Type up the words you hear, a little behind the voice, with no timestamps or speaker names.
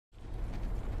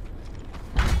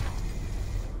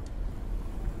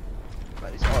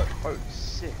Oh,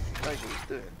 sick. He knows what he's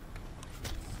doing.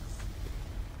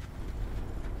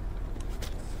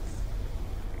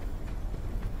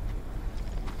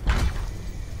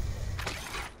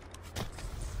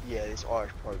 Yeah, this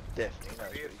Irish pro definitely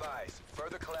knows. Be advised,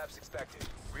 further collapse expected.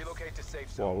 Relocate to safe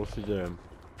zone. Wow, what's he doing?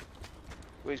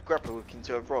 Well, he's grapple hooking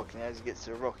to a rock, and as he gets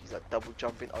to the rock, he's like double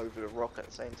jumping over the rock at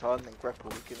the same time, then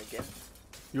grapple hooking again.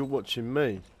 You're watching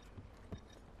me.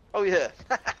 Oh yeah.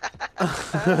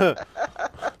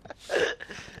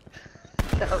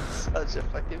 That was such a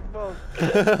fucking bomb.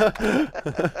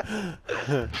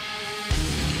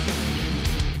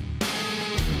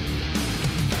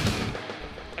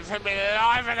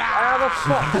 How the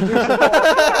fuck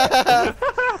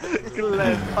did you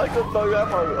Glenn, I got no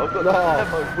ammo. I've got no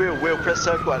ammo. Will, press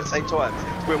circle at the same time.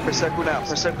 Will, press circle now.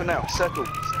 Press circle now. Circle.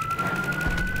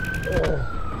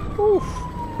 Oof.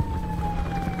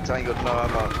 So I ain't got no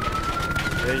ammo.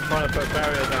 Yeah, he's trying to put a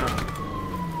barrier down.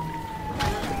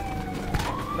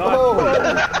 No.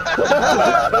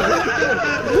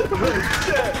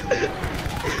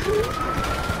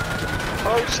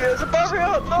 Oh shit, there's a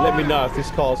barrier! No. Let me know if this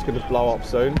car's gonna blow up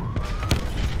soon.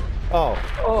 Oh.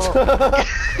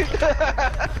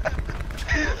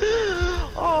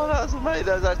 Oh, that was amazing.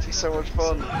 That was actually so much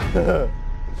fun.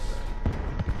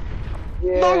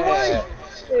 Yeah. No way!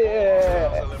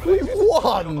 Yeah. We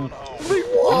won! We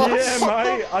won! Yeah,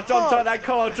 mate. I jumped out that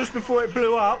car just before it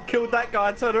blew up, killed that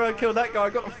guy, turned around, killed that guy,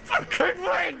 got the fucking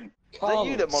ring! Is that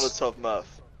you that Molotov,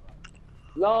 Murph?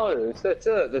 No, it's the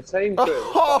team crew.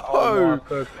 Oh! What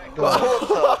the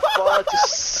fuck?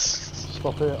 Just...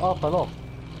 Stop it, up and off.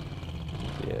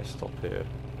 Yeah, stop here.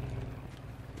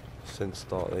 Then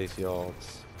start these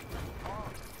yards.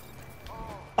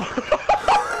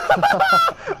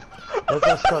 Let's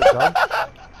go straight down.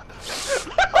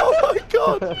 Oh my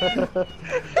god!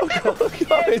 I've got to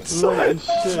go inside!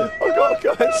 I've got to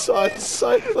go inside and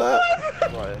save that!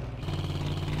 Right.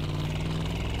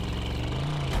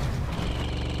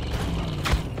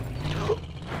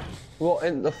 What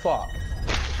in the fuck?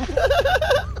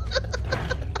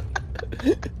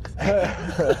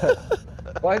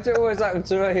 Why do it always happen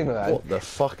to me, man? What the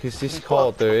fuck is this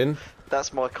car doing?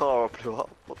 That's my car I blew up.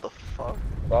 What the fuck?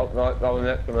 Well, no, that was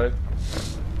next for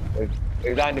me.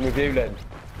 He's landing with you, Len.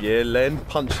 Yeah, Len,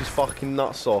 punch his fucking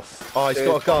nuts off. Oh, he's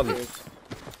got a gun.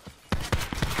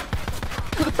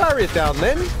 Put the barrier down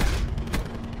then.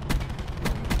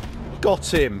 Got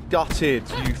him. Gutted,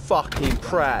 you fucking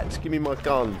prat. Give me my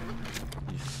gun.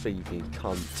 You thieving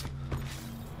cunt.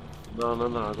 No, I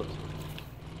got...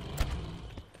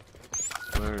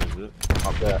 Where is it?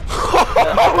 Up there.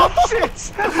 Oh shit!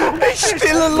 He's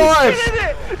still alive!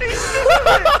 He's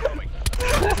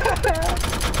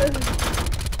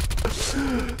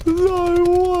No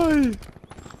way!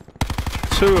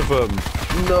 Two of them.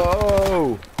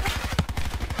 No!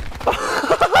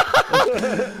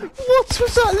 What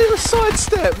was that little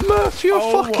sidestep? Murph, you're a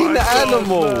fucking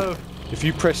animal! Murph. If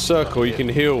you press circle, you can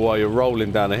heal while you're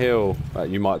rolling down a hill.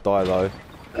 You might die though.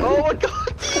 Oh my god!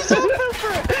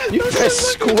 You press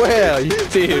square, you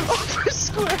did! I press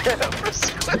square! I press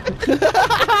square!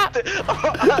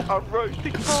 I wrote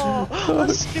the car! I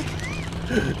skipped.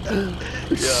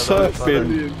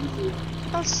 Surfing!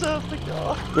 I surfed the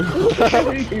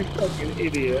car! You fucking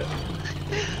idiot.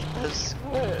 I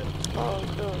swear! Oh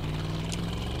god.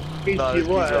 He's No, this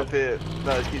kid's up here.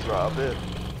 No, this kid's right up here.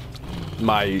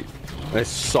 Mate, there's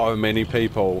so many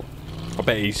people. I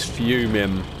bet he's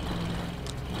fuming.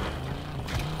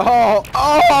 Oh!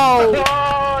 Oh!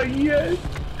 Oh, yes!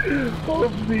 Oh,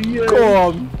 yes! Go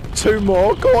on! Two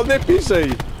more! Go on, they're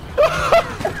busy!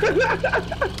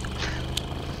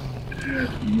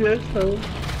 Yes, oh.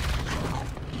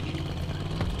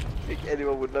 Think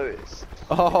anyone would notice?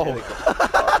 Oh!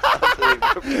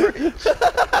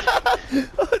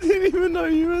 I didn't even know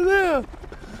you were there!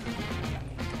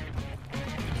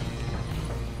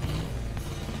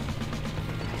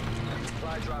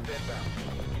 Supply drop inbound.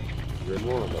 There's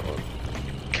more on that one.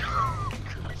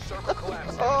 Circle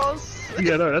collapse. Oh,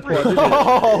 Yeah, no, that's why I did it.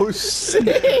 Oh,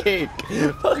 sick!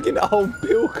 Fucking old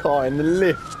Bill car in the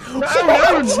lift. No,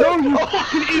 you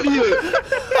fucking idiot!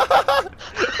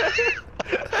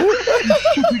 You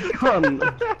stupid cunt.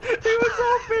 he was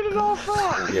half in and half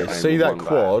out! Yeah, see that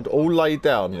quad? All laid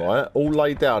down, right? All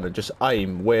laid down and just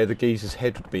aim where the geezer's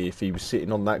head would be if he was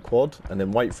sitting on that quad, and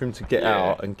then wait for him to get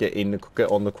out and get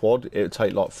on the quad. It would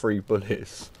take like 3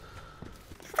 bullets.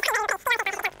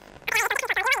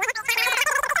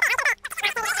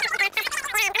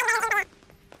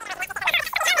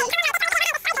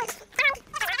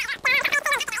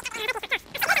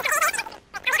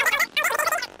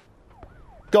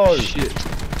 Go! Shit.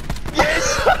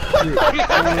 Yes! I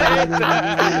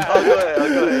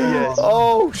got it, yes.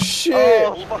 Oh shit!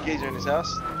 Oh, fuck, he's in his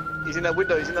house. He's in that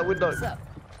window, he's in that window. Yeah,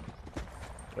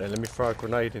 let me throw a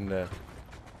grenade in there.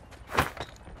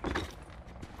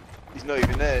 He's not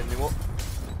even there anymore.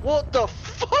 What the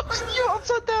fuck? You're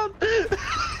upside down!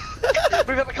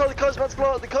 Move up, the car's about to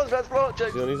blow up, the car's about to blow up, Jake.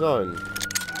 Is he on his own?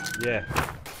 Yeah.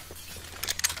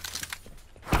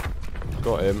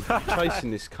 Got him. Chasing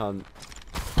this cunt.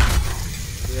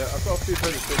 Yeah, I've got a few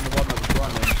bullets in the one that was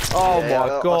running. Oh Yeah, my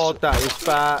god, that was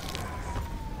fat.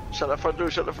 Shut that front door,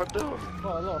 shut the front door.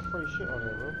 Quite a lot of free shit on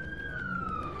here, bro.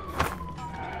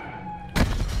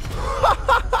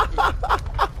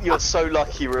 You're so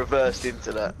lucky you reversed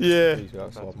into that. Yeah. He's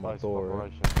outside my door.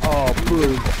 Oh, bro.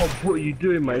 Oh, what are you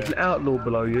doing, mate? There's an outlaw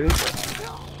below you.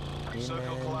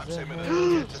 Circle collapse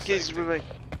imminent. Geezer's with me.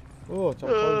 Oh,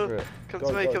 jump over it. Come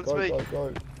Go, to me, go, come go, to me. Go,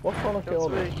 go. Why can't I get Come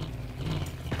on to it? me.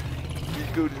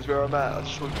 These Gordon's where I'm at. I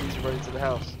just want you to run into the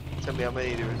house. Tell me how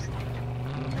many there is.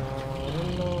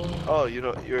 Oh,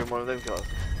 you're in one of them cars.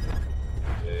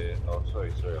 Oh,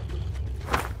 sorry.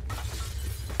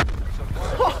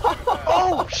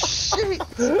 Oh shit!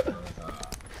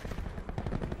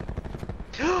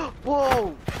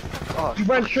 Whoa! Oh, You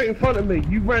ran straight in front of me.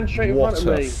 You ran straight in What front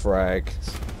of a me. frag.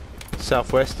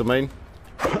 Southwest, I mean.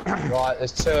 Right,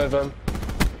 there's two of them.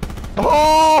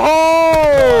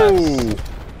 Oh!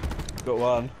 Got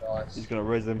one. Nice. He's gonna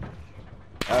res him.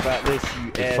 How about this,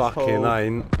 you He asshole? fucking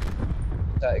ain't.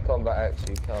 Static combat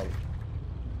actually can't.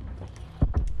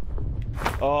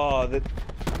 Oh, look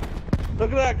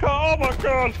at that car! Oh my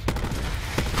god!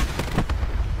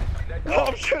 Oh,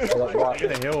 I'm shooting. Right.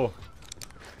 In the hill.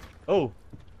 Oh.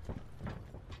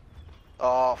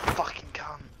 oh, fucking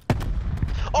cunt.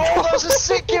 Oh, that was a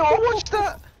sick kill. I watched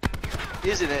that.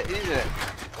 Isn't it? Isn't it?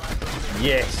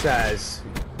 Yes, as.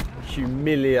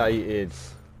 Humiliated.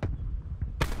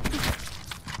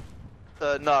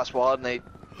 No, that's what I need.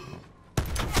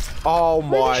 Oh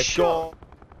my Really shot. god.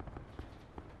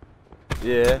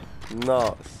 Yeah,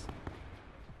 nuts.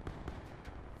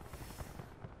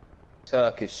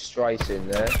 Turkish straight in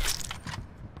there.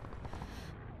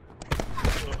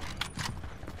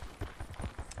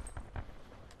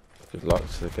 Good luck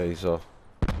to the geezer.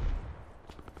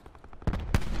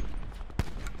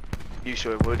 You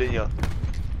saw him, didn't you?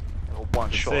 One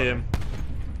shot. See him.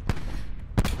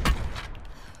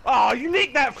 Oh, you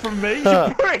nicked that from me,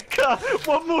 you prick!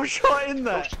 One more shot in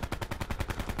there.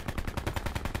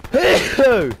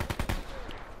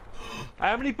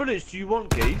 How many bullets do you want,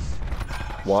 geese?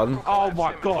 One. Oh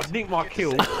my god, nick my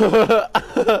kill.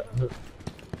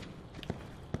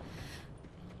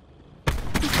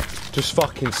 Just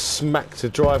fucking smacked the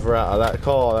driver out of that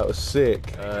car, that was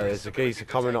sick. There's a geezer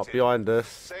coming up behind us.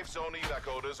 Safe zone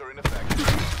evac orders are in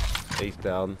effect. He's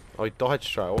down. Oh, he died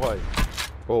straight away.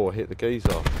 Oh, I hit the geezer.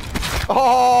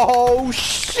 Oh,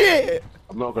 shit!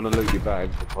 I'm not gonna loot your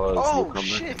bags because Oh you'll come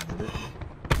shit!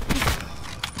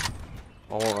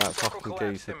 I want that Circle fucking collapse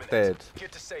geezer imminent. dead.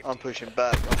 Get to safety. I'm pushing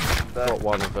back. I'm pushing back. Got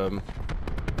one of them.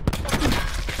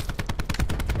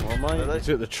 Oh mate. Really? He's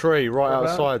at the tree right What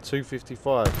about? outside,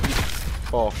 255.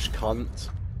 Bosh, cunt.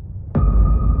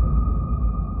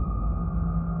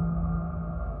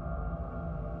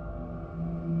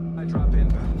 I drop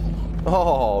inbound.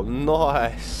 Oh,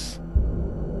 nice.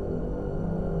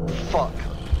 Fuck.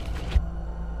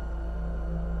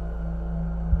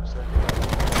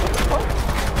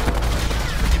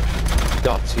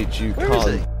 Gutted, you Where is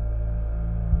cunt. he?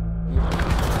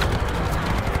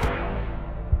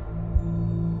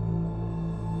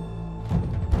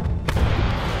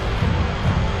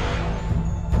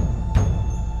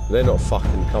 They're not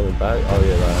fucking coming back. Oh,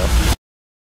 yeah, they are.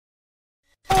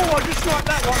 Oh, I just sniped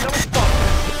that one, that was fun.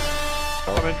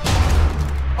 Coming.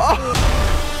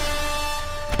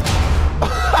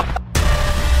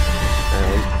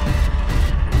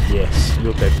 Yes,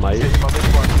 you're dead, mate.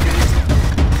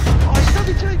 Oh, he's done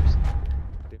it, James.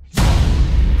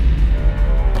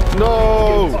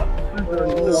 No!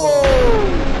 Whoa!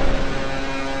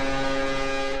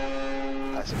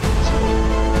 That's a good score.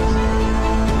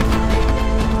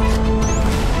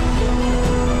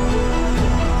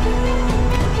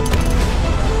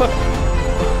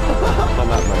 Come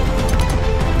out, mate.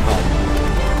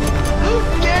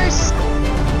 Yes!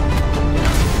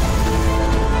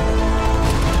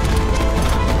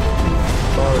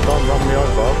 Oh, don't run me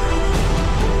over.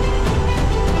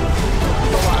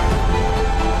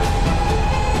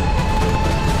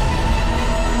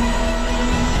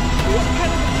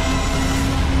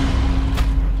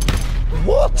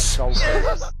 What?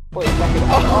 Yes!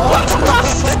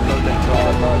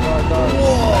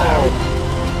 Whoa!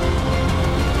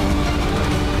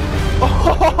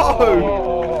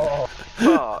 No!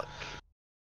 Fuck.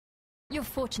 You're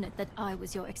fortunate that I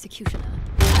was your executioner.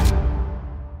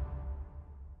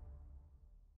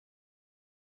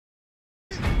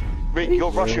 Rick, you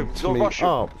got Russian. You got Russian.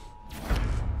 Up.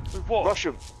 With what?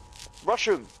 Russian.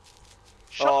 Russian.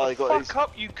 Shut Oh, the he got fuck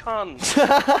up, you cunt.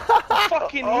 I'm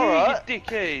fucking here, Alright. you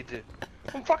dickhead.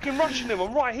 I'm fucking rushing him,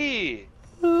 I'm right here.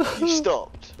 You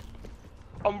stopped.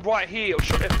 I'm right here, I'll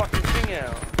shut their fucking thing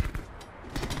out.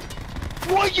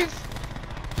 What you?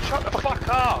 Shut the fuck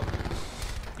up.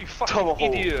 You fucking Tomahawk.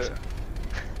 idiot.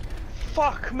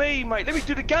 Fuck me, mate, let me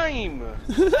do the game.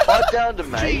 I downed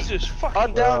him, mate. Jesus fucking I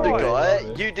downed the Christ. guy.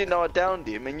 You didn't know I downed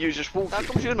him, and you just walked. How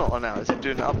come you're not on ours? You're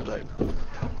doing an upload.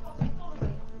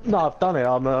 No, I've done it.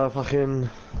 I'm fucking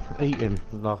eating.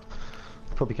 No,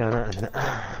 probably going out in a minute.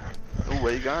 Oh,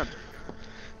 where you going?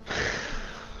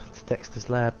 It's Dexter's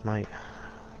lab, mate.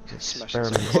 Smash some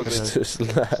Experiment. It's just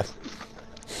lad.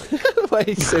 The way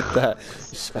he said that.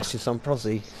 Smashing some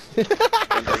prosy. You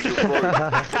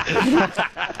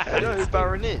know who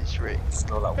Baron is, Rick?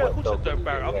 Smell like Yeah, of wet course I dog. don't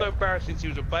Barry. I've known Barry since he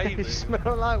was a baby. You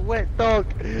smell like wet dog.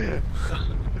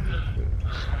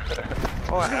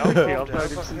 Alright, I've Al, known him fucking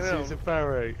since he hell. was a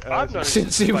Barry. I've known him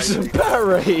Since he was a baby.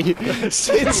 Barry!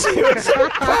 Since he was a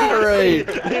Barry!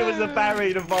 He was a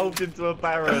Barry, evolved into a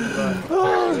Baron.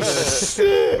 Oh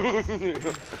shit!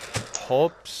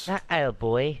 Hobbs. That old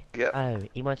boy. Yep. Oh,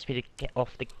 he wants me to get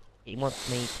off the. He wants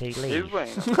me to Who's leave. Wayne?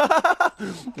 What,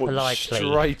 Politely.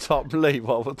 straight up leave.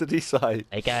 What did he say?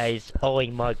 Hey guys, I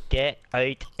might get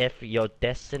out of your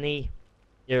destiny.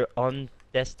 You're on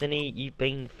destiny. You've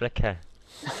been flicker.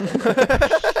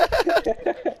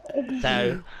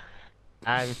 So,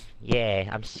 yeah,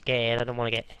 I'm scared. I don't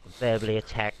want to get verbally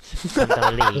attacked. I'm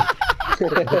gonna leave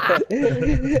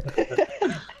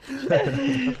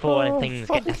before things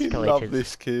get Fucking escalated. love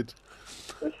this kid.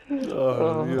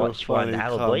 Oh, you're Watch a funny one,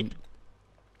 Alboy.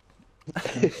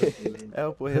 cunt.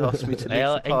 Alboy asked me to leave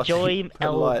Well, the party enjoy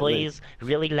politely. Alboy's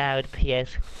really loud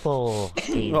PS4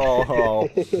 game. Oh,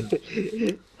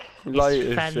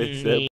 later, It's says funny.